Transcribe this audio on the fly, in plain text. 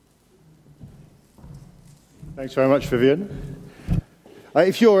Thanks very much, Vivian.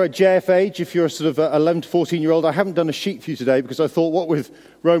 If you're a JF age, if you're a sort of 11 to 14-year-old, I haven't done a sheet for you today because I thought what with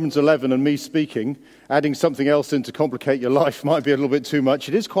Romans 11 and me speaking, adding something else in to complicate your life might be a little bit too much.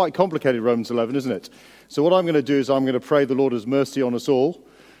 It is quite complicated, Romans 11, isn't it? So what I'm going to do is I'm going to pray the Lord has mercy on us all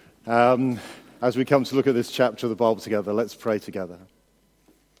as we come to look at this chapter of the Bible together. Let's pray together.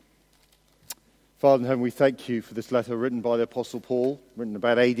 Father in heaven, we thank you for this letter written by the Apostle Paul, written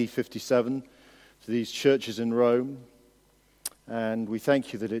about AD 57 to these churches in Rome. And we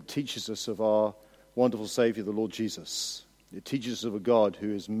thank you that it teaches us of our wonderful Savior, the Lord Jesus. It teaches us of a God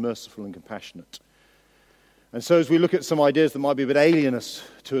who is merciful and compassionate. And so as we look at some ideas that might be a bit alien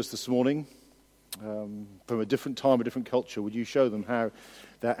to us this morning, from a different time, a different culture, would you show them how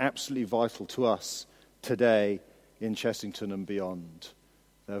they're absolutely vital to us today in Chessington and beyond?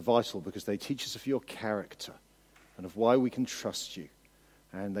 They're vital because they teach us of your character and of why we can trust you.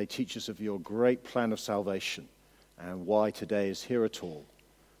 And they teach us of your great plan of salvation and why today is here at all.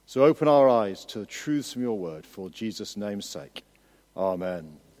 So open our eyes to the truths from your word for Jesus' name's sake.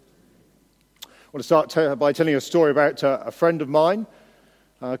 Amen. I want to start by telling you a story about a friend of mine.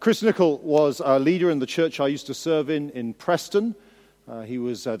 Chris Nichol was a leader in the church I used to serve in Preston. He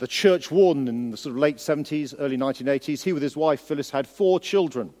was the church warden in the sort of late 70s, early 1980s. He with his wife Phyllis had 4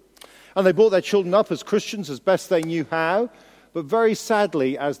 children. And they brought their children up as Christians as best they knew how. But very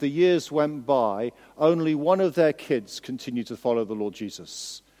sadly, as the years went by, only one of their kids continued to follow the Lord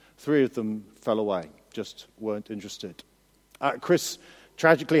Jesus. 3 of them fell away, just weren't interested. Chris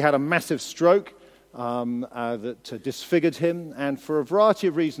tragically had a massive stroke that disfigured him, and for a variety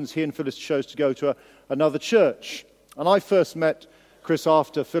of reasons, he and Phyllis chose to go to another church. And I first met Chris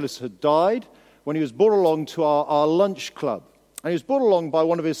after Phyllis had died, when he was brought along to our lunch club. And he was brought along by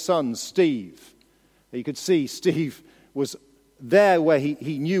one of his sons, Steve. You could see Steve was there where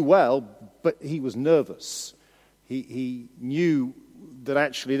he knew well, but he was nervous. He knew that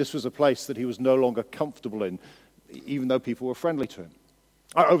actually this was a place that he was no longer comfortable in, even though people were friendly to him.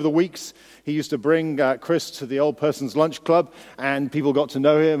 Over the weeks, he used to bring Chris to the old person's lunch club, and people got to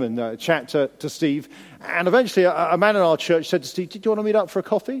know him and chat to Steve. And eventually, a man in our church said to Steve, "Do you want to meet up for a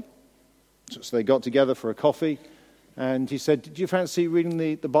coffee?" So they got together for a coffee, and he said, "Do you fancy reading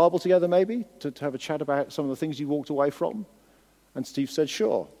the Bible together maybe, to have a chat about some of the things you walked away from?" And Steve said,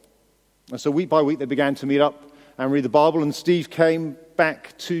 "Sure." And so week by week, they began to meet up and read the Bible, and Steve came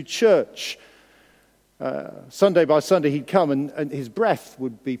back to church. Sunday by Sunday, he'd come, and his breath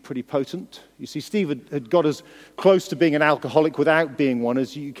would be pretty potent. You see, Steve had got as close to being an alcoholic without being one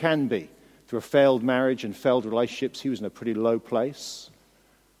as you can be. Through a failed marriage and failed relationships, he was in a pretty low place.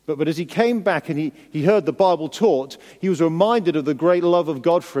 But as he came back and he heard the Bible taught, he was reminded of the great love of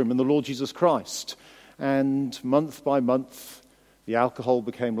God for him in the Lord Jesus Christ. And month by month, the alcohol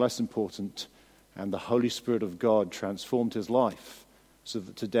became less important, and the Holy Spirit of God transformed his life, so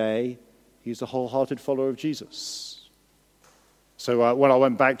that today he's a wholehearted follower of Jesus. So when I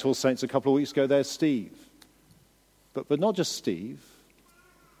went back to All Saints a couple of weeks ago, there's Steve. But not just Steve.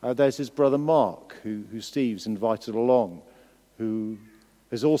 There's his brother Mark, who Steve's invited along, who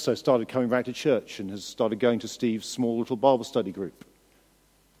has also started coming back to church and has started going to Steve's small little Bible study group.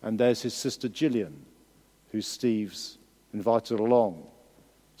 And there's his sister Gillian, who Steve's invited along,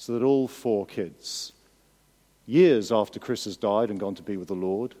 so that all 4 kids, years after Chris has died and gone to be with the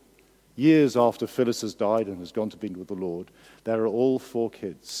Lord, years after Phyllis has died and has gone to be with the Lord, there are all 4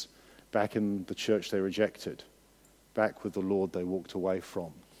 kids back in the church they rejected, back with the Lord they walked away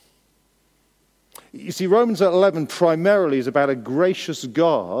from. You see, Romans 11 primarily is about a gracious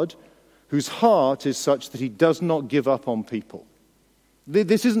God whose heart is such that he does not give up on people.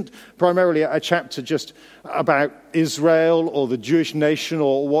 This isn't primarily a chapter just about Israel or the Jewish nation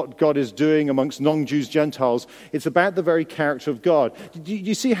or what God is doing amongst non-Jews, Gentiles. It's about the very character of God. Do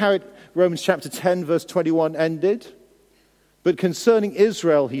you see how Romans chapter 10, verse 21 ended? But concerning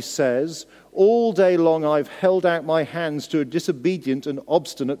Israel, he says, "All day long I've held out my hands to a disobedient and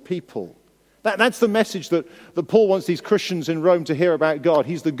obstinate people." That's the message that Paul wants these Christians in Rome to hear about God.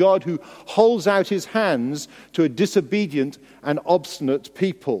 He's the God who holds out his hands to a disobedient and obstinate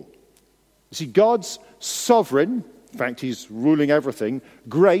people. You see, God's sovereign, in fact, he's ruling everything,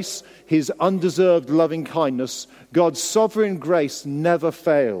 grace, his undeserved loving kindness, God's sovereign grace never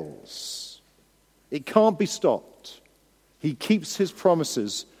fails. It can't be stopped. He keeps his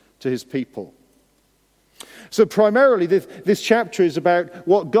promises to his people. So primarily, this chapter is about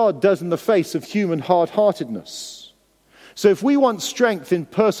what God does in the face of human hard-heartedness. So if we want strength in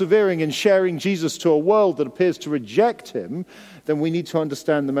persevering and sharing Jesus to a world that appears to reject him, then we need to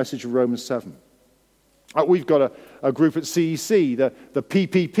understand the message of Romans 7. We've got a group at CEC, the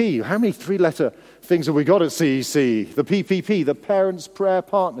PPP. How many three-letter things have we got at CEC? The PPP, the Parents' Prayer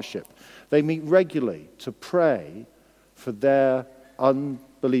Partnership. They meet regularly to pray for their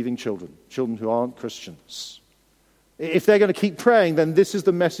unbelieving children who aren't Christians. If they're going to keep praying, then this is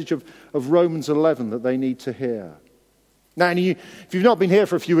the message of Romans 11 that they need to hear. Now, if you've not been here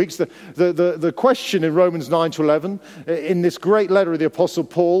for a few weeks, the question in Romans 9 to 11, in this great letter of the Apostle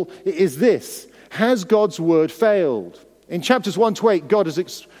Paul, is this: has God's word failed? In chapters 1 to 8,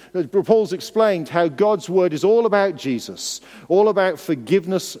 Paul's explained how God's word is all about Jesus, all about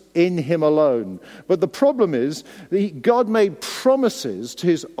forgiveness in him alone. But the problem is that God made promises to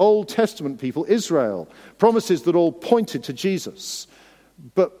his Old Testament people, Israel, promises that all pointed to Jesus.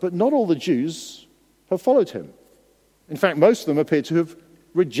 But not all the Jews have followed him. In fact, most of them appear to have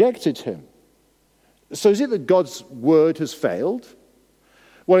rejected him. So is it that God's word has failed?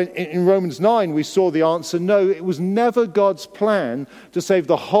 Well, in Romans 9, we saw the answer: no, it was never God's plan to save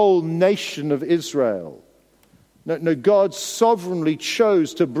the whole nation of Israel. No, God sovereignly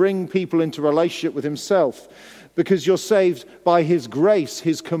chose to bring people into relationship with himself, because you're saved by his grace,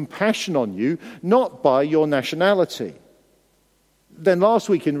 his compassion on you, not by your nationality. Then last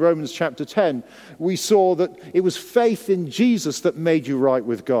week in Romans chapter 10, we saw that it was faith in Jesus that made you right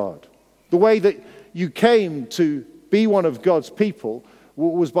with God. The way that you came to be one of God's people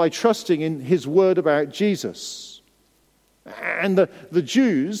was by trusting in his word about Jesus. And the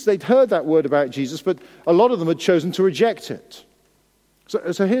Jews, they'd heard that word about Jesus, but a lot of them had chosen to reject it.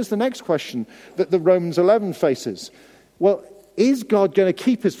 So here's the next question that the Romans 11 faces. Well, is God going to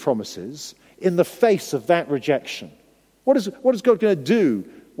keep his promises in the face of that rejection? What is God going to do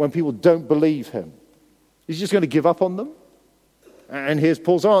when people don't believe him? Is he just going to give up on them? And here's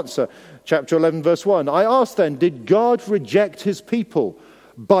Paul's answer. Chapter 11, verse 1. I ask then, did God reject his people?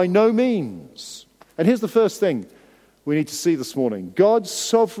 By no means. And here's the first thing we need to see this morning. God's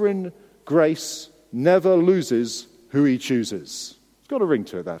sovereign grace never loses who he chooses. It's got a ring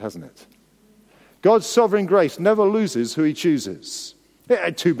to it, that, hasn't it? God's sovereign grace never loses who he chooses. It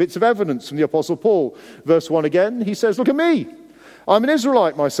had two bits of evidence from the Apostle Paul. Verse 1 again, he says, look at me. I'm an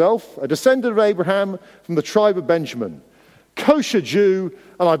Israelite myself, a descendant of Abraham from the tribe of Benjamin. Kosher Jew,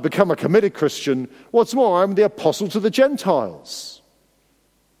 and I've become a committed Christian. What's more, I'm the apostle to the Gentiles.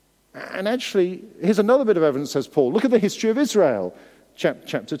 And actually, here's another bit of evidence, says Paul. Look at the history of Israel,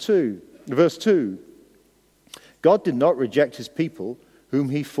 chapter 2, verse 2. God did not reject his people whom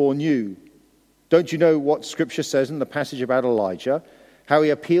he foreknew. Don't you know what Scripture says in the passage about Elijah? How he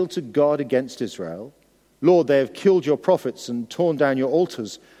appealed to God against Israel. Lord, they have killed your prophets and torn down your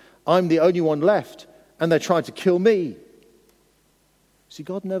altars. I'm the only one left, and they're trying to kill me. See,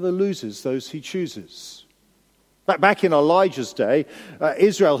 God never loses those he chooses. Back in Elijah's day,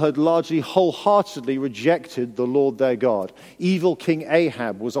 Israel had largely wholeheartedly rejected the Lord their God. Evil King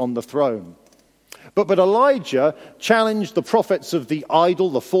Ahab was on the throne. But Elijah challenged the prophets of the idol,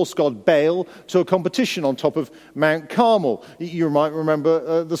 the false god Baal, to a competition on top of Mount Carmel. You might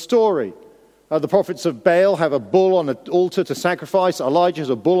remember the story. The prophets of Baal have a bull on an altar to sacrifice. Elijah has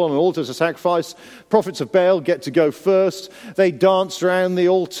a bull on an altar to sacrifice. Prophets of Baal get to go first. They dance around the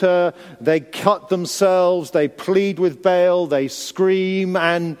altar. They cut themselves. They plead with Baal. They scream,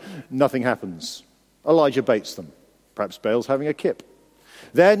 and nothing happens. Elijah baits them. Perhaps Baal's having a kip.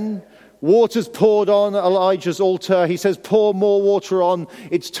 Then water's poured on Elijah's altar. He says, pour more water on.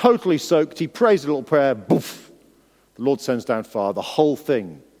 It's totally soaked. He prays a little prayer. Boof! The Lord sends down fire. The whole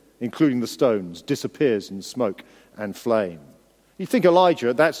thing, including the stones, disappears in smoke and flame. You think Elijah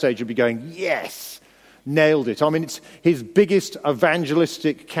at that stage would be going, yes, nailed it. I mean, it's his biggest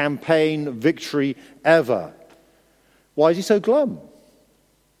evangelistic campaign victory ever. Why is he so glum?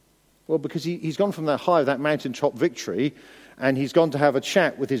 Well, because he's gone from that high of that mountaintop victory, and he's gone to have a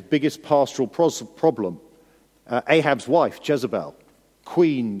chat with his biggest pastoral problem, Ahab's wife, Jezebel,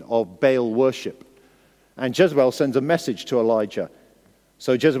 queen of Baal worship. And Jezebel sends a message to Elijah.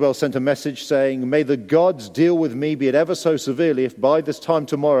 So Jezebel sent a message saying, may the gods deal with me, be it ever so severely, if by this time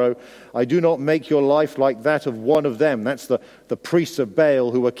tomorrow I do not make your life like that of one of them. That's the priests of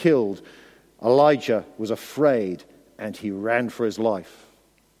Baal who were killed. Elijah was afraid, and he ran for his life.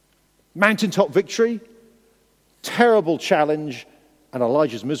 Mountaintop victory, terrible challenge, and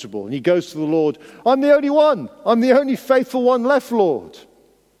Elijah's miserable. And he goes to the Lord, I'm the only one. I'm the only faithful one left, Lord.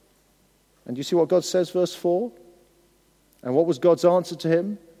 And you see what God says, verse 4? And what was God's answer to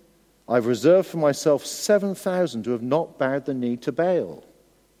him? I've reserved for myself 7,000 who have not bowed the knee to Baal.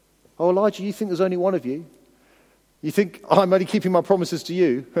 Oh, Elijah, you think there's only one of you? You think I'm only keeping my promises to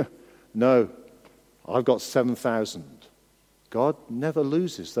you? No, I've got 7,000. God never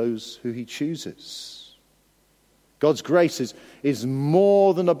loses those who he chooses. God's grace is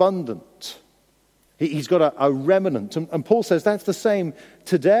more than abundant. He's got a remnant. And Paul says that's the same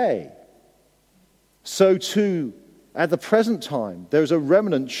today. So too, at the present time, there is a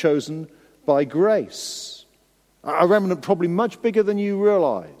remnant chosen by grace. A remnant probably much bigger than you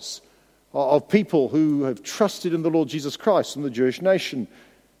realize, of people who have trusted in the Lord Jesus Christ from the Jewish nation.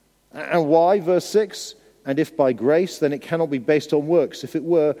 And why? Verse 6, and if by grace, then it cannot be based on works. If it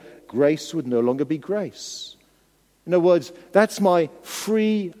were, grace would no longer be grace. In other words, that's my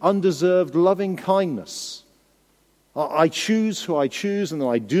free, undeserved loving kindness. I choose who I choose, and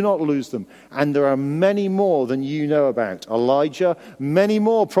I do not lose them. And there are many more than you know about. Elijah, many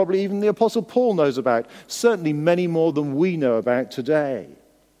more, probably even the Apostle Paul knows about. Certainly many more than we know about today.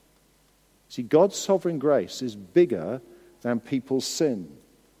 See, God's sovereign grace is bigger than people's sin.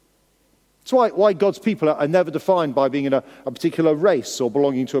 That's why God's people are never defined by being in a particular race or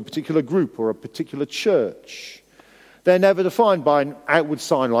belonging to a particular group or a particular church. They're never defined by an outward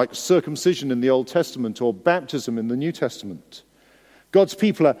sign like circumcision in the Old Testament or baptism in the New Testament. God's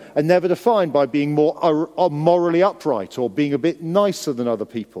people are never defined by being more morally upright or being a bit nicer than other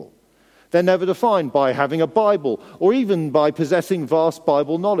people. They're never defined by having a Bible or even by possessing vast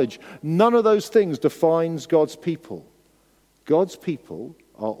Bible knowledge. None of those things defines God's people. God's people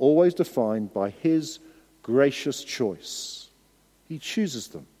are always defined by his gracious choice. He chooses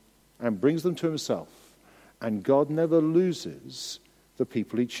them and brings them to himself. And God never loses the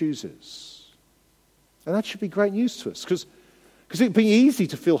people he chooses. And that should be great news to us, because it'd be easy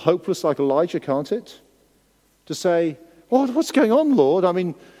to feel hopeless like Elijah, can't it? To say, what's going on, Lord? I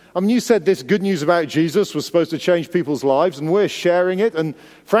mean, you said this good news about Jesus was supposed to change people's lives, and we're sharing it, and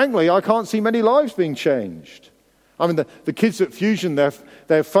frankly, I can't see many lives being changed. I mean, the kids at Fusion, they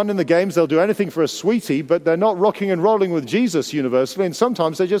have fun in the games, they'll do anything for a sweetie, but they're not rocking and rolling with Jesus universally, and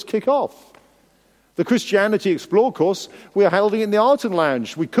sometimes they just kick off. The Christianity Explore course, we're holding it in the Arton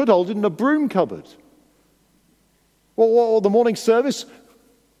Lounge. We could hold it in a broom cupboard. Or the morning service,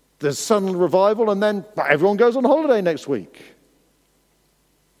 there's sudden revival, and then everyone goes on holiday next week.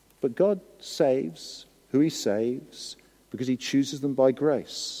 But God saves who he saves because he chooses them by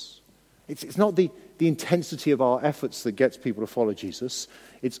grace. It's not the intensity of our efforts that gets people to follow Jesus.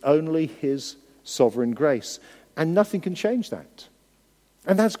 It's only his sovereign grace. And nothing can change that.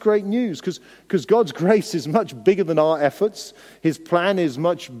 And that's great news, because God's grace is much bigger than our efforts. His plan is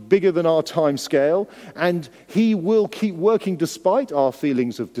much bigger than our time scale. And he will keep working despite our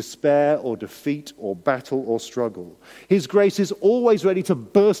feelings of despair or defeat or battle or struggle. His grace is always ready to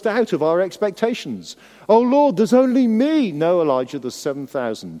burst out of our expectations. Oh Lord, there's only me. No, Elijah, there's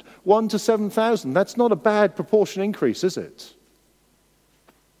 7,000. 1 to 7,000. That's not a bad proportion increase, is it?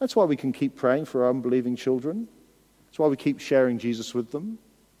 That's why we can keep praying for our unbelieving children. That's why we keep sharing Jesus with them.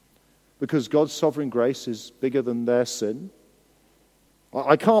 Because God's sovereign grace is bigger than their sin.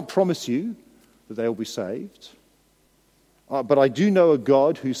 I can't promise you that they'll be saved. But I do know a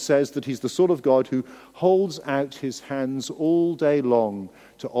God who says that he's the sort of God who holds out his hands all day long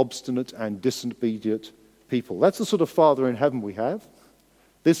to obstinate and disobedient people. That's the sort of Father in heaven we have.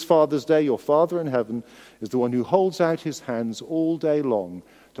 This Father's Day, your Father in heaven is the one who holds out his hands all day long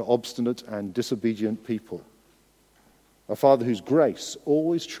to obstinate and disobedient people. A Father whose grace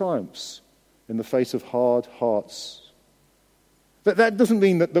always triumphs in the face of hard hearts. But that doesn't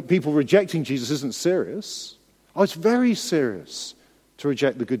mean that people rejecting Jesus isn't serious. Oh, it's very serious to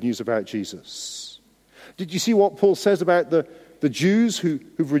reject the good news about Jesus. Did you see what Paul says about the Jews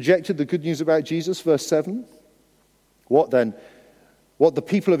who've rejected the good news about Jesus? Verse 7. What then? What the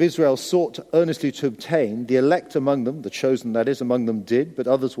people of Israel sought earnestly to obtain, the elect among them, the chosen that is among them, did, but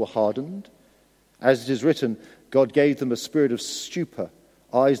others were hardened. As it is written, God gave them a spirit of stupor,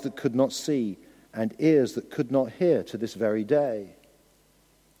 eyes that could not see, and ears that could not hear to this very day.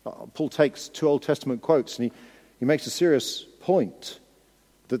 Paul takes 2 Old Testament quotes and he makes a serious point.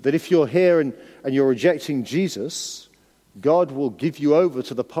 That if you're here and you're rejecting Jesus, God will give you over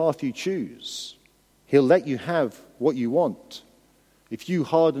to the path you choose. He'll let you have what you want. If you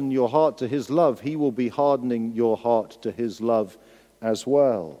harden your heart to his love, he will be hardening your heart to his love as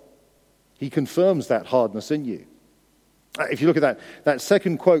well. He confirms that hardness in you. If you look at that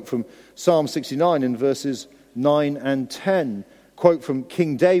second quote from Psalm 69 in verses 9 and 10, quote from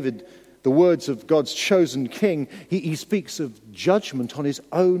King David, the words of God's chosen king, he speaks of judgment on his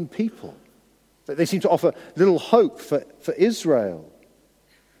own people. They seem to offer little hope for Israel.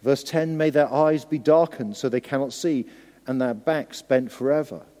 Verse 10, may their eyes be darkened so they cannot see, and their backs bent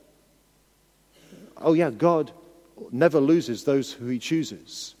forever. Oh yeah, God never loses those who he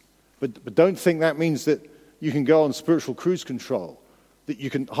chooses. But don't think that means that you can go on spiritual cruise control, that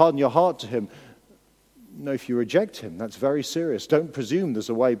you can harden your heart to him. No, if you reject him, that's very serious. Don't presume there's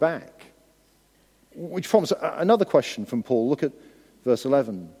a way back. Which prompts another question from Paul. Look at verse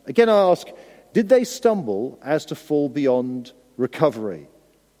 11. Again, I ask, did they stumble as to fall beyond recovery?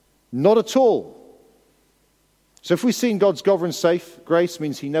 Not at all. So if we've seen God's sovereign grace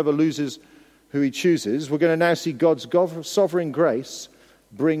means he never loses who he chooses, we're going to now see God's sovereign grace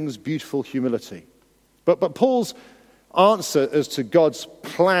brings beautiful humility. But Paul's answer as to God's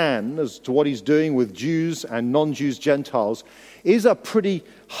plan, as to what he's doing with Jews and non-Jews Gentiles, is a pretty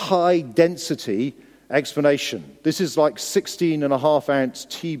high density explanation. This is like 16.5-ounce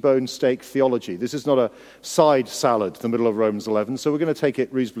T-bone steak theology. This is not a side salad in the middle of Romans 11, so we're going to take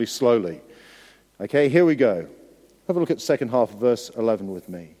it reasonably slowly. Okay, here we go. Have a look at the second half of verse 11 with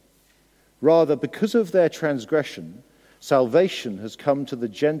me. Rather, because of their transgression, salvation has come to the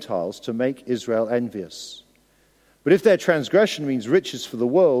Gentiles to make Israel envious. But if their transgression means riches for the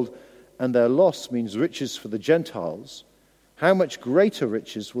world, and their loss means riches for the Gentiles, how much greater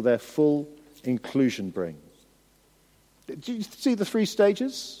riches will their full inclusion bring? Do you see the three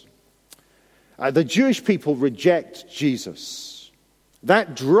stages? The Jewish people reject Jesus.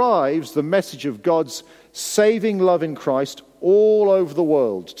 That drives the message of God's saving love in Christ all over the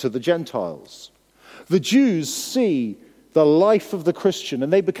world to the Gentiles. The Jews see the life of the Christian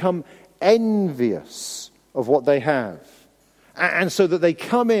and they become envious of what they have. And so that they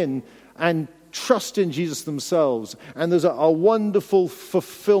come in and trust in Jesus themselves, and there's a wonderful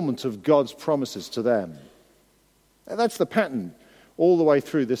fulfillment of God's promises to them. And that's the pattern all the way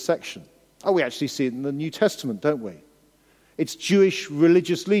through this section. Oh, we actually see it in the New Testament, don't we? It's Jewish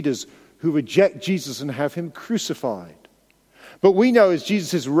religious leaders who reject Jesus and have him crucified. But we know as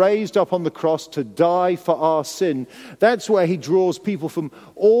Jesus is raised up on the cross to die for our sin, that's where he draws people from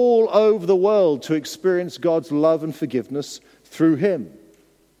all over the world to experience God's love and forgiveness through him.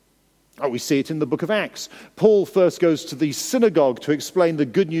 Oh, we see it in the book of Acts. Paul first goes to the synagogue to explain the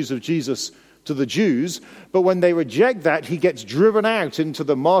good news of Jesus to the Jews, but when they reject that, he gets driven out into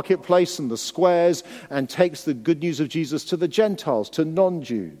the marketplace and the squares and takes the good news of Jesus to the Gentiles, to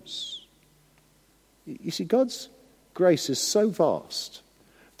non-Jews. You see, God's grace is so vast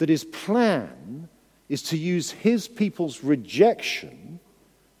that his plan is to use his people's rejection,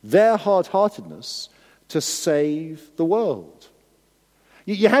 their hard-heartedness, to save the world.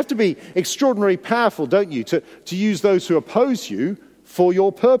 You have to be extraordinarily powerful, don't you, to use those who oppose you for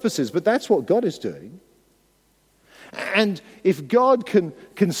your purposes. But that's what God is doing. And if God can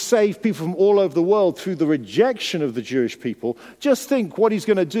save people from all over the world through the rejection of the Jewish people, just think what he's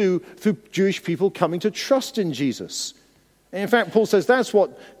going to do through Jewish people coming to trust in Jesus. And in fact, Paul says that's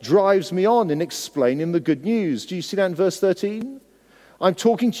what drives me on in explaining the good news. Do you see that in verse 13? I'm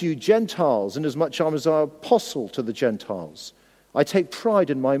talking to you Gentiles, inasmuch as I'm an apostle to the Gentiles. I take pride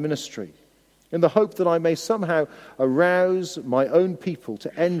in my ministry, in the hope that I may somehow arouse my own people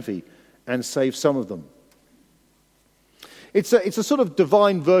to envy and save some of them. It's a sort of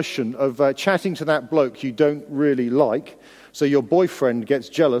divine version of chatting to that bloke you don't really like, so your boyfriend gets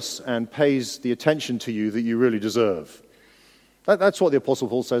jealous and pays the attention to you that you really deserve. That's what the Apostle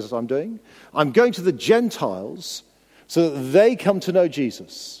Paul says I'm doing. I'm going to the Gentiles so that they come to know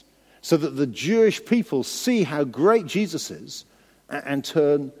Jesus, so that the Jewish people see how great Jesus is and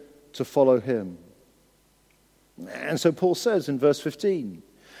turn to follow him. And so Paul says in verse 15,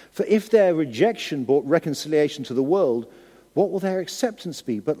 for if their rejection brought reconciliation to the world, what will their acceptance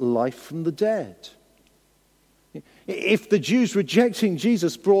be but life from the dead? If the Jews rejecting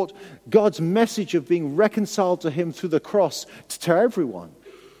Jesus brought God's message of being reconciled to him through the cross to everyone,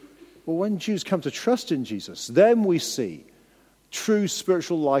 well, when Jews come to trust in Jesus, then we see true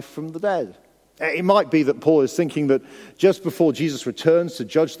spiritual life from the dead. It might be that Paul is thinking that just before Jesus returns to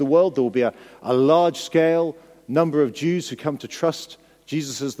judge the world, there will be a large-scale number of Jews who come to trust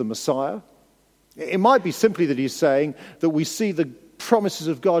Jesus as the Messiah. It might be simply that he's saying that we see the promises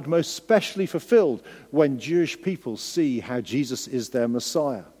of God most specially fulfilled when Jewish people see how Jesus is their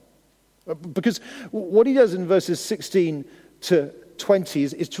Messiah. Because what he does in verses 16 to 20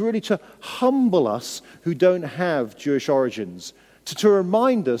 is to really to humble us who don't have Jewish origins, to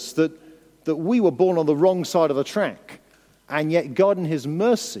remind us that we were born on the wrong side of the track, and yet God in his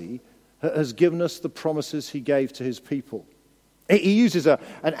mercy has given us the promises he gave to his people. He uses an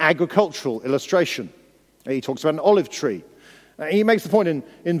agricultural illustration. He talks about an olive tree. He makes the point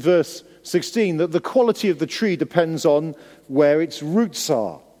in verse 16 that the quality of the tree depends on where its roots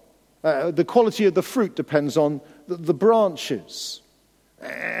are. The quality of the fruit depends on the branches.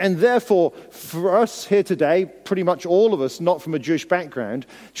 And therefore, for us here today, pretty much all of us not from a Jewish background,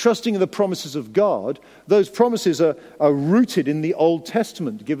 trusting in the promises of God, those promises are rooted in the Old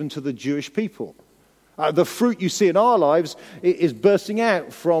Testament given to the Jewish people. The fruit you see in our lives is bursting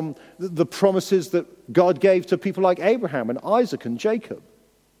out from the promises that God gave to people like Abraham and Isaac and Jacob.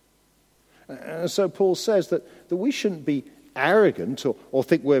 And so Paul says that we shouldn't be arrogant or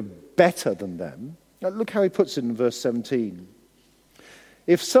think we're better than them. Now, look how he puts it in verse 17.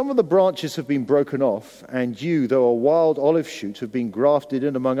 If some of the branches have been broken off, and you, though a wild olive shoot, have been grafted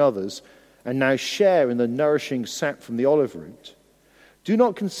in among others, and now share in the nourishing sap from the olive root, do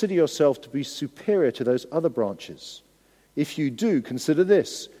not consider yourself to be superior to those other branches. If you do, consider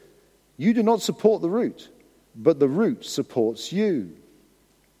this: you do not support the root, but the root supports you.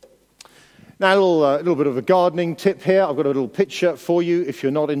 Now, a little bit of a gardening tip here. I've got a little picture for you. If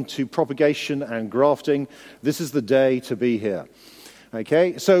you're not into propagation and grafting, this is the day to be here.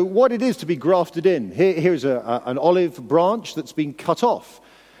 Okay, so what it is to be grafted in. Here's an olive branch that's been cut off.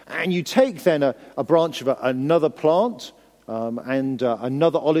 And you take then a branch of another plant and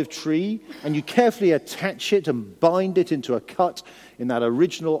another olive tree, and you carefully attach it and bind it into a cut in that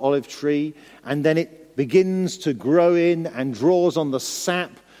original olive tree, and then it begins to grow in and draws on the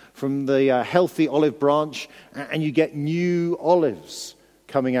sap from the healthy olive branch, and you get new olives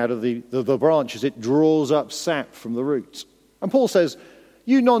coming out of the branch as it draws up sap from the root. And Paul says,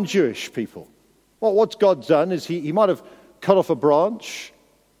 you non-Jewish people, well, what God's done is he might have cut off a branch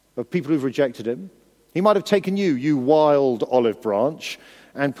of people who've rejected him. He might have taken you wild olive branch,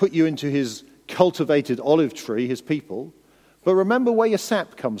 and put you into his cultivated olive tree, his people. But remember where your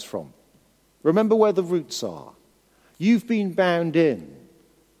sap comes from. Remember where the roots are. You've been bound in.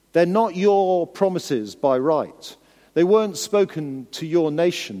 They're not your promises by right. They weren't spoken to your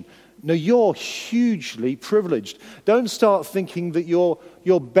nation. No, you're hugely privileged. Don't start thinking that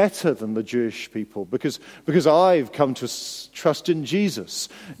you're better than the Jewish people because I've come to trust in Jesus.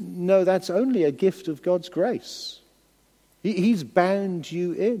 No, that's only a gift of God's grace. He's bound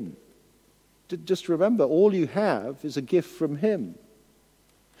you in. Just remember, all you have is a gift from him.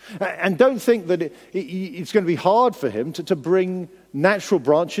 And don't think that it's going to be hard for him to bring natural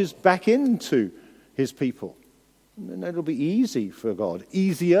branches back into his people. And it'll be easy for God,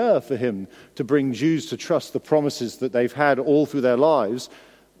 easier for him to bring Jews to trust the promises that they've had all through their lives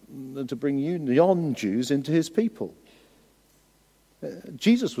than to bring you non-Jews into his people.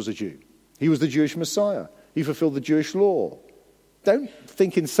 Jesus was a Jew. He was the Jewish Messiah. He fulfilled the Jewish law. Don't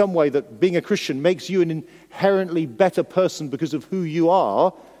think in some way that being a Christian makes you an inherently better person because of who you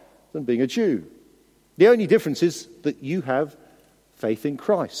are than being a Jew. The only difference is that you have faith in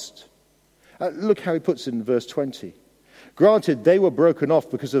Christ. Look how he puts it in verse 20. Granted, they were broken off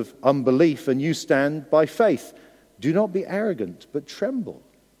because of unbelief, and you stand by faith. Do not be arrogant, but tremble.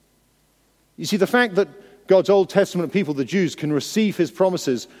 You see, the fact that God's Old Testament people, the Jews, can receive his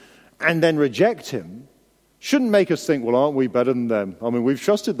promises and then reject him shouldn't make us think, well, aren't we better than them? I mean, we've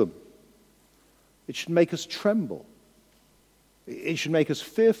trusted them. It should make us tremble. It should make us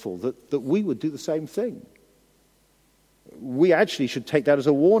fearful that we would do the same thing. We actually should take that as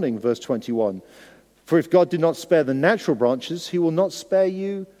a warning, verse 21. For if God did not spare the natural branches, he will not spare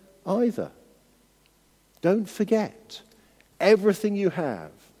you either. Don't forget, everything you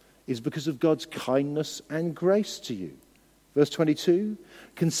have is because of God's kindness and grace to you. Verse 22,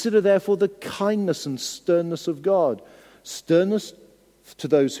 consider therefore the kindness and sternness of God. Sternness to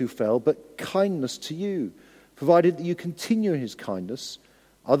those who fell, but kindness to you, provided that you continue in his kindness,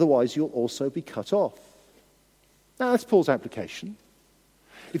 otherwise you'll also be cut off. Now, that's Paul's application.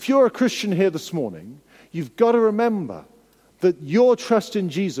 If you're a Christian here this morning, you've got to remember that your trust in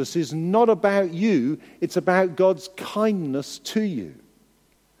Jesus is not about you, it's about God's kindness to you.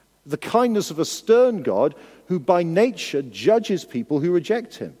 The kindness of a stern God who by nature judges people who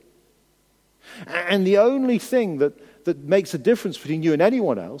reject him. And the only thing that makes a difference between you and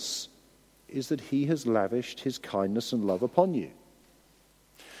anyone else is that he has lavished his kindness and love upon you.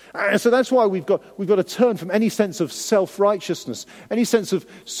 And so that's why we've got to turn from any sense of self-righteousness, any sense of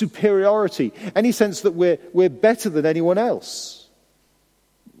superiority, any sense that we're better than anyone else.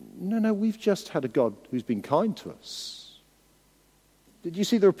 No, we've just had a God who's been kind to us. Did you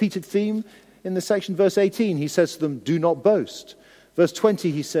see the repeated theme in this section? Verse 18, he says to them, do not boast. Verse 20,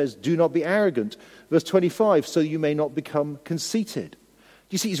 he says, do not be arrogant. Verse 25, so you may not become conceited.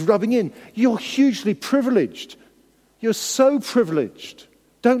 You see, he's rubbing in. You're hugely privileged. You're so privileged.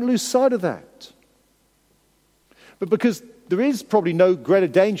 Don't lose sight of that. But because there is probably no greater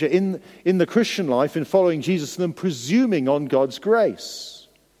danger in the Christian life in following Jesus than presuming on God's grace.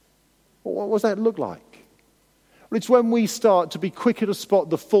 What does that look like? Well, it's when we start to be quicker to spot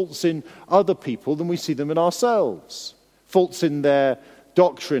the faults in other people than we see them in ourselves. Faults in their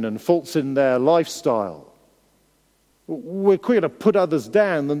doctrine and faults in their lifestyle. We're quicker to put others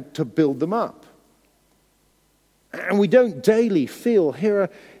down than to build them up. And we don't daily feel,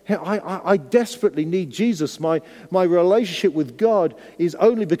 I desperately need Jesus. My relationship with God is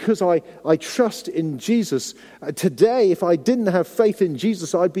only because I trust in Jesus. Today, if I didn't have faith in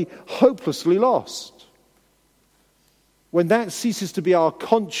Jesus, I'd be hopelessly lost. When that ceases to be our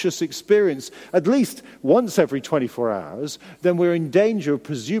conscious experience, at least once every 24 hours, then we're in danger of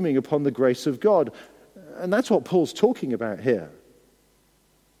presuming upon the grace of God. And that's what Paul's talking about here.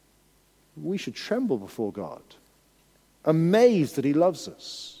 We should tremble before God, amazed that he loves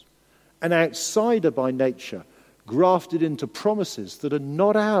us, an outsider by nature, grafted into promises that are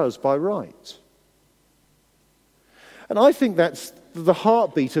not ours by right. And I think that's the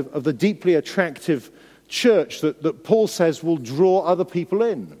heartbeat of the deeply attractive church that Paul says will draw other people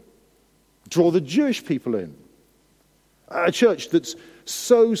in, draw the Jewish people in. A church that's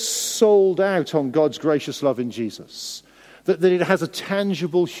so sold out on God's gracious love in Jesus that it has a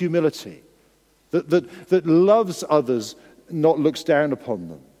tangible humility, that loves others, not looks down upon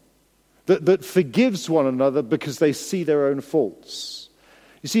them, that forgives one another because they see their own faults.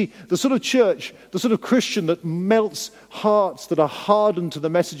 You see, the sort of church, the sort of Christian that melts hearts that are hardened to the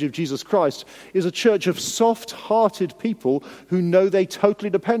message of Jesus Christ is a church of soft-hearted people who know they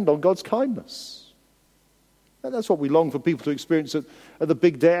totally depend on God's kindness. And that's what we long for people to experience at the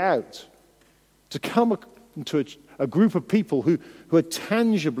big day out. To come into a group of people who are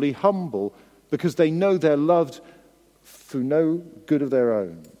tangibly humble because they know they're loved through no good of their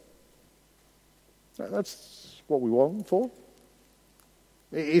own. That's what we long for.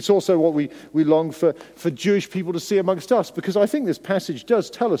 It's also what we long for Jewish people to see amongst us, because I think this passage does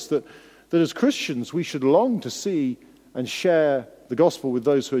tell us that as Christians we should long to see and share the gospel with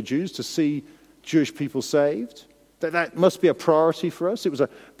those who are Jews, to see Jewish people saved. That must be a priority for us. It was a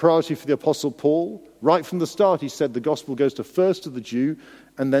priority for the Apostle Paul. Right from the start he said the gospel goes first to the Jew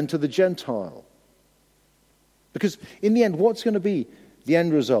and then to the Gentile. Because in the end, what's going to be the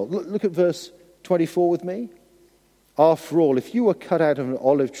end result? Look at verse 24 with me. After all, if you were cut out of an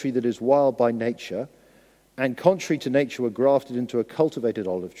olive tree that is wild by nature, and contrary to nature were grafted into a cultivated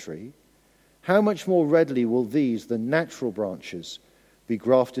olive tree, how much more readily will these, the natural branches, be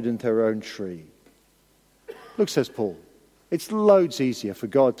grafted into their own tree? Look, says Paul, it's loads easier for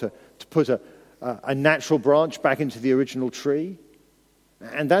God to put a natural branch back into the original tree.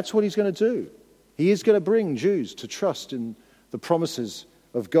 And that's what he's going to do. He is going to bring Jews to trust in the promises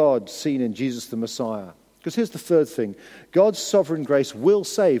of God seen in Jesus the Messiah. Because here's the third thing. God's sovereign grace will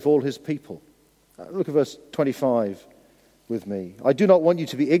save all his people. Look at verse 25 with me. I do not want you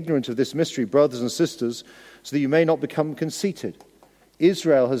to be ignorant of this mystery, brothers and sisters, so that you may not become conceited.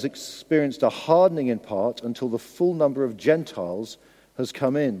 Israel has experienced a hardening in part until the full number of Gentiles has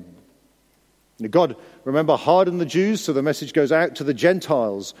come in. Now God, remember, hardened the Jews, so the message goes out to the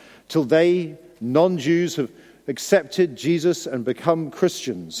Gentiles till they, non-Jews, have accepted Jesus and become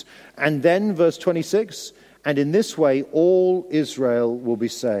Christians. And then, verse 26, and in this way all Israel will be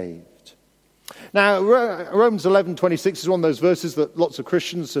saved. Now, Romans 11:26 is one of those verses that lots of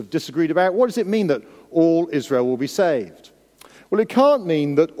Christians have disagreed about. What does it mean that all Israel will be saved? Well, it can't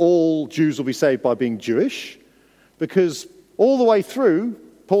mean that all Jews will be saved by being Jewish, because all the way through,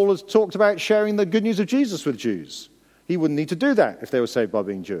 Paul has talked about sharing the good news of Jesus with Jews. He wouldn't need to do that if they were saved by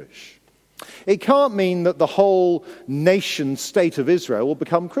being Jewish. It can't mean that the whole nation state of Israel will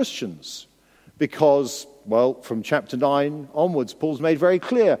become Christians, because, well, from chapter 9 onwards, Paul's made very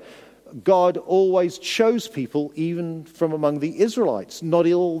clear God always chose people even from among the Israelites. Not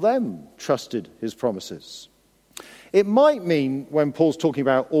all of them trusted his promises. It might mean, when Paul's talking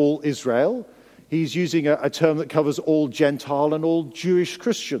about all Israel, he's using a term that covers all Gentile and all Jewish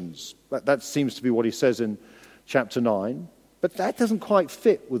Christians. That seems to be what he says in chapter 9. But that doesn't quite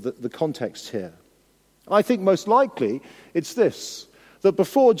fit with the context here. I think most likely it's this, that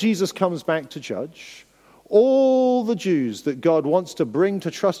before Jesus comes back to judge, all the Jews that God wants to bring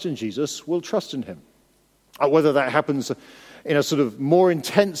to trust in Jesus will trust in him. Whether that happens in a sort of more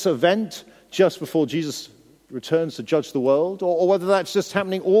intense event just before Jesus returns to judge the world, or whether that's just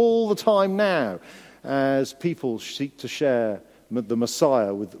happening all the time now as people seek to share the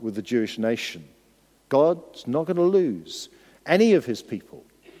Messiah with the Jewish nation. God's not going to lose any of his people,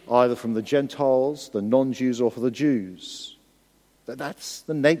 either from the Gentiles, the non-Jews, or for the Jews. That's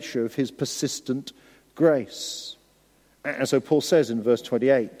the nature of his persistent grace. And so Paul says in verse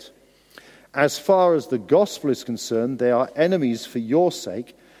 28, as far as the gospel is concerned, they are enemies for your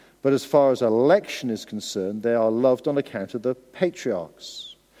sake, but as far as election is concerned, they are loved on account of the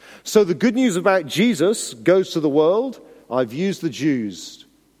patriarchs. So the good news about Jesus goes to the world. I've used the Jews.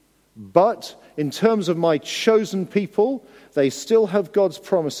 But in terms of my chosen people, they still have God's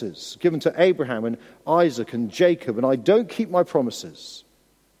promises given to Abraham and Isaac and Jacob, and I don't keep my promises.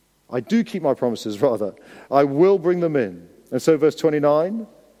 I do keep my promises, rather. I will bring them in. And so verse 29,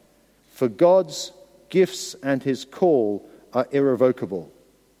 for God's gifts and his call are irrevocable.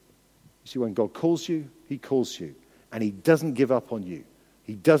 You see, when God calls you, he calls you. And he doesn't give up on you.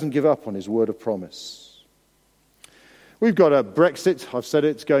 He doesn't give up on his word of promise. We've got a Brexit, I've said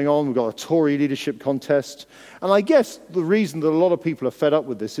it's going on. We've got a Tory leadership contest. And I guess the reason that a lot of people are fed up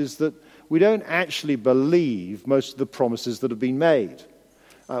with this is that we don't actually believe most of the promises that have been made.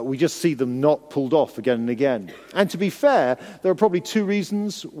 We just see them not pulled off again and again. And to be fair, there are probably two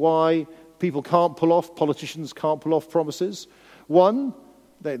reasons why politicians can't pull off promises. One,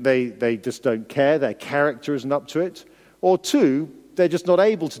 they just don't care, their character isn't up to it. Or two, they're just not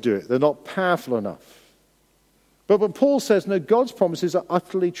able to do it, they're not powerful enough. But Paul says, no, God's promises are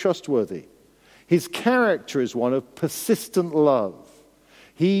utterly trustworthy. His character is one of persistent love.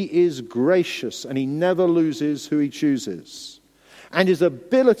 He is gracious and he never loses who he chooses. And his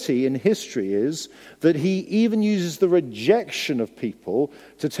ability in history is that he even uses the rejection of people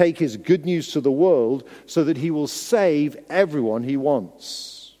to take his good news to the world so that he will save everyone he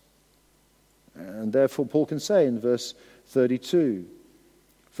wants. And therefore Paul can say in verse 32,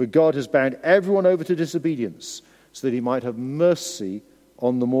 for God has bound everyone over to disobedience so that he might have mercy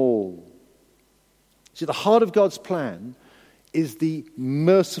on them all. See, the heart of God's plan is the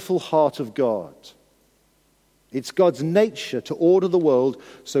merciful heart of God. It's God's nature to order the world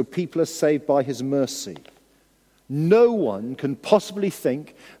so people are saved by his mercy. No one can possibly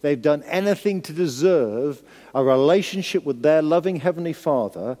think they've done anything to deserve a relationship with their loving Heavenly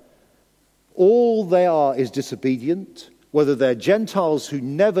Father. All they are is disobedient, whether they're Gentiles who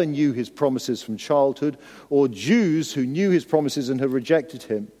never knew his promises from childhood or Jews who knew his promises and have rejected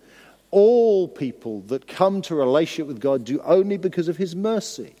him. All people that come to a relationship with God do only because of his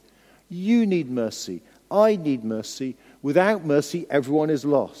mercy. You need mercy. I need mercy. Without mercy, everyone is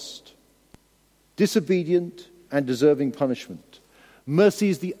lost. Disobedient and deserving punishment. Mercy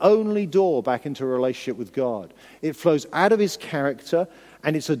is the only door back into a relationship with God. It flows out of his character,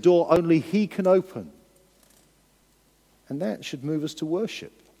 and it's a door only he can open. And that should move us to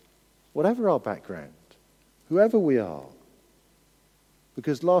worship, whatever our background, whoever we are.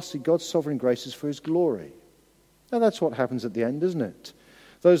 Because lastly, God's sovereign grace is for his glory. Now that's what happens at the end, isn't it?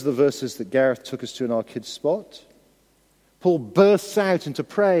 Those are the verses that Gareth took us to in our kids' spot. Paul bursts out into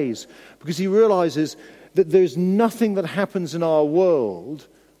praise because he realizes that there's nothing that happens in our world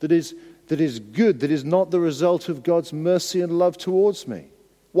that is good, that is not the result of God's mercy and love towards me.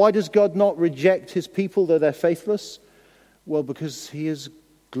 Why does God not reject his people though they're faithless? Well, because he is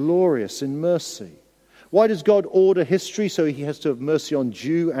glorious in mercy. Why does God order history so he has to have mercy on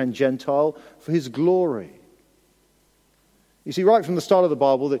Jew and Gentile? For his glory. You see, right from the start of the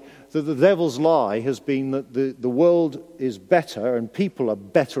Bible, the devil's lie has been that the world is better and people are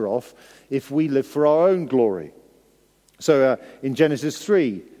better off if we live for our own glory. So in Genesis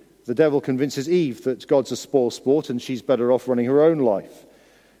 3, the devil convinces Eve that God's a spoil sport and she's better off running her own life.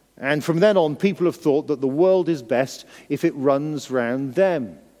 And from then on, people have thought that the world is best if it runs round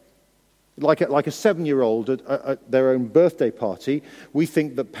them. Like a 7-year-old at their own birthday party, we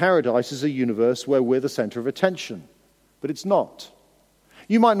think that paradise is a universe where we're the center of attention. But it's not.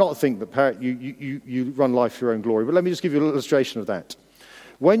 You might not think that you run life for your own glory, but let me just give you an illustration of that.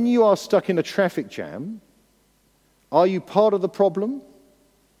 When you are stuck in a traffic jam, are you part of the problem,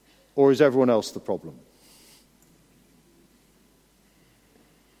 or is everyone else the problem?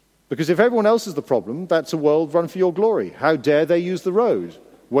 Because if everyone else is the problem, that's a world run for your glory. How dare they use the road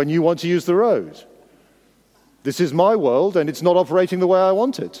when you want to use the road? This is my world, and it's not operating the way I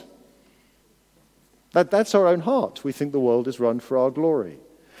want it. That's our own heart. We think the world is run for our glory.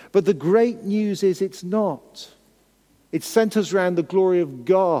 But the great news is it's not. It centers around the glory of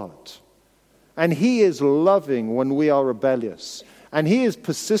God. And he is loving when we are rebellious. And he is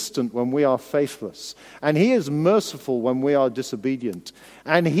persistent when we are faithless. And he is merciful when we are disobedient.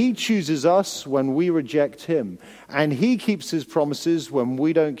 And he chooses us when we reject him. And he keeps his promises when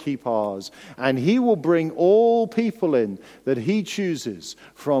we don't keep ours. And he will bring all people in that he chooses,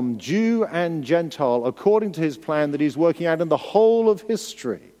 from Jew and Gentile, according to his plan that he's working out in the whole of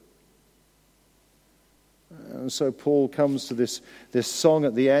history. And so Paul comes to this song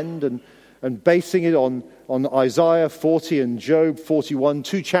at the end and basing it on Isaiah 40 and Job 41,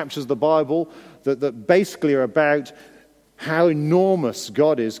 2 chapters of the Bible that basically are about how enormous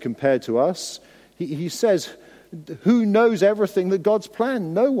God is compared to us. He says, who knows everything that God's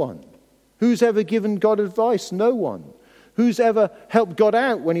planned? No one. Who's ever given God advice? No one. Who's ever helped God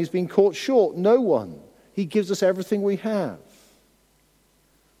out when he's been caught short? No one. He gives us everything we have.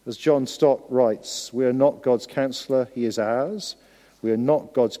 As John Stott writes, we are not God's counselor, he is ours. We are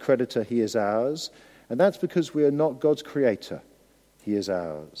not God's creditor, he is ours. And that's because we are not God's creator, he is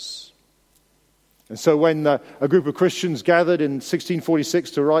ours. And so when a group of Christians gathered in 1646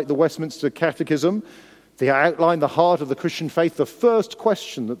 to write the Westminster Catechism, they outlined the heart of the Christian faith. The first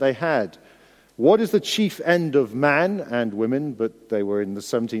question that they had: what is the chief end of man and women? But they were in the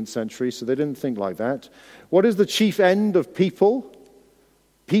 17th century, so they didn't think like that. What is the chief end of people?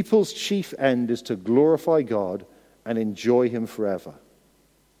 People's chief end is to glorify God and enjoy him forever.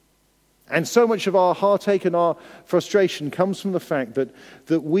 And so much of our heartache and our frustration comes from the fact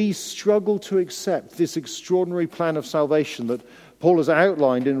that we struggle to accept this extraordinary plan of salvation that Paul has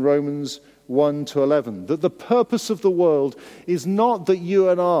outlined in Romans 1 to 11, that the purpose of the world is not that you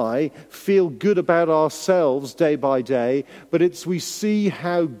and I feel good about ourselves day by day, but it's we see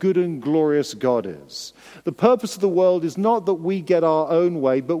how good and glorious God is. The purpose of the world is not that we get our own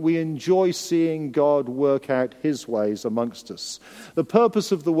way, but we enjoy seeing God work out his ways amongst us. The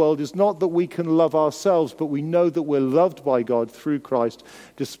purpose of the world is not that we can love ourselves, but we know that we're loved by God through Christ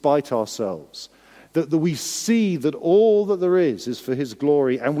despite ourselves. That we see that all that there is for his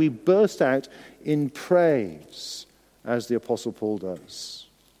glory, and we burst out in praise, as the Apostle Paul does.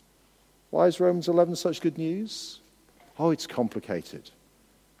 Why is Romans 11 such good news? Oh, it's complicated.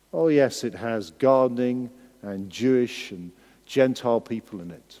 Oh, yes, it has gardening and Jewish and Gentile people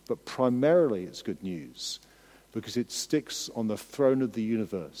in it. But primarily it's good news because it sticks on the throne of the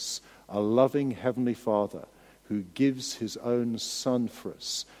universe, a loving Heavenly Father who gives his own Son for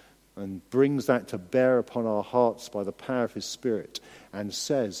us, and brings that to bear upon our hearts by the power of his Spirit, and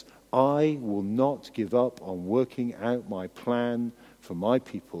says, I will not give up on working out my plan for my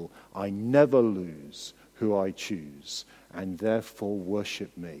people. I never lose who I choose, and therefore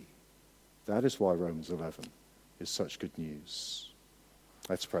worship me. That is why Romans 11 is such good news.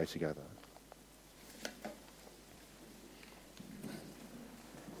 Let's pray together.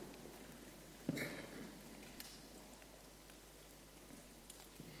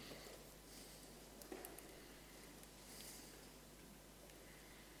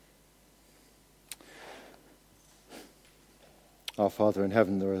 Our Father in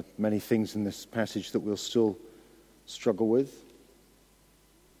heaven, there are many things in this passage that we'll still struggle with.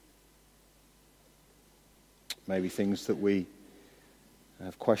 Maybe things that we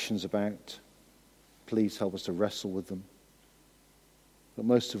have questions about. Please help us to wrestle with them. But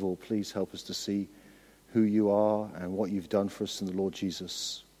most of all, please help us to see who you are and what you've done for us in the Lord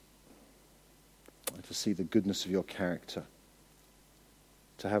Jesus. And to see the goodness of your character.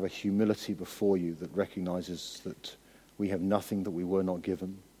 To have a humility before you that recognizes that we have nothing that we were not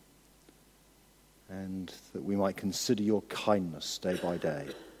given, and that we might consider your kindness day by day.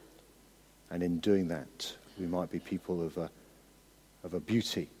 And in doing that, we might be people of a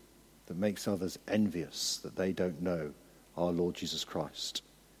beauty that makes others envious that they don't know our Lord Jesus Christ,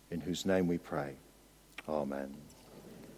 in whose name we pray. Amen.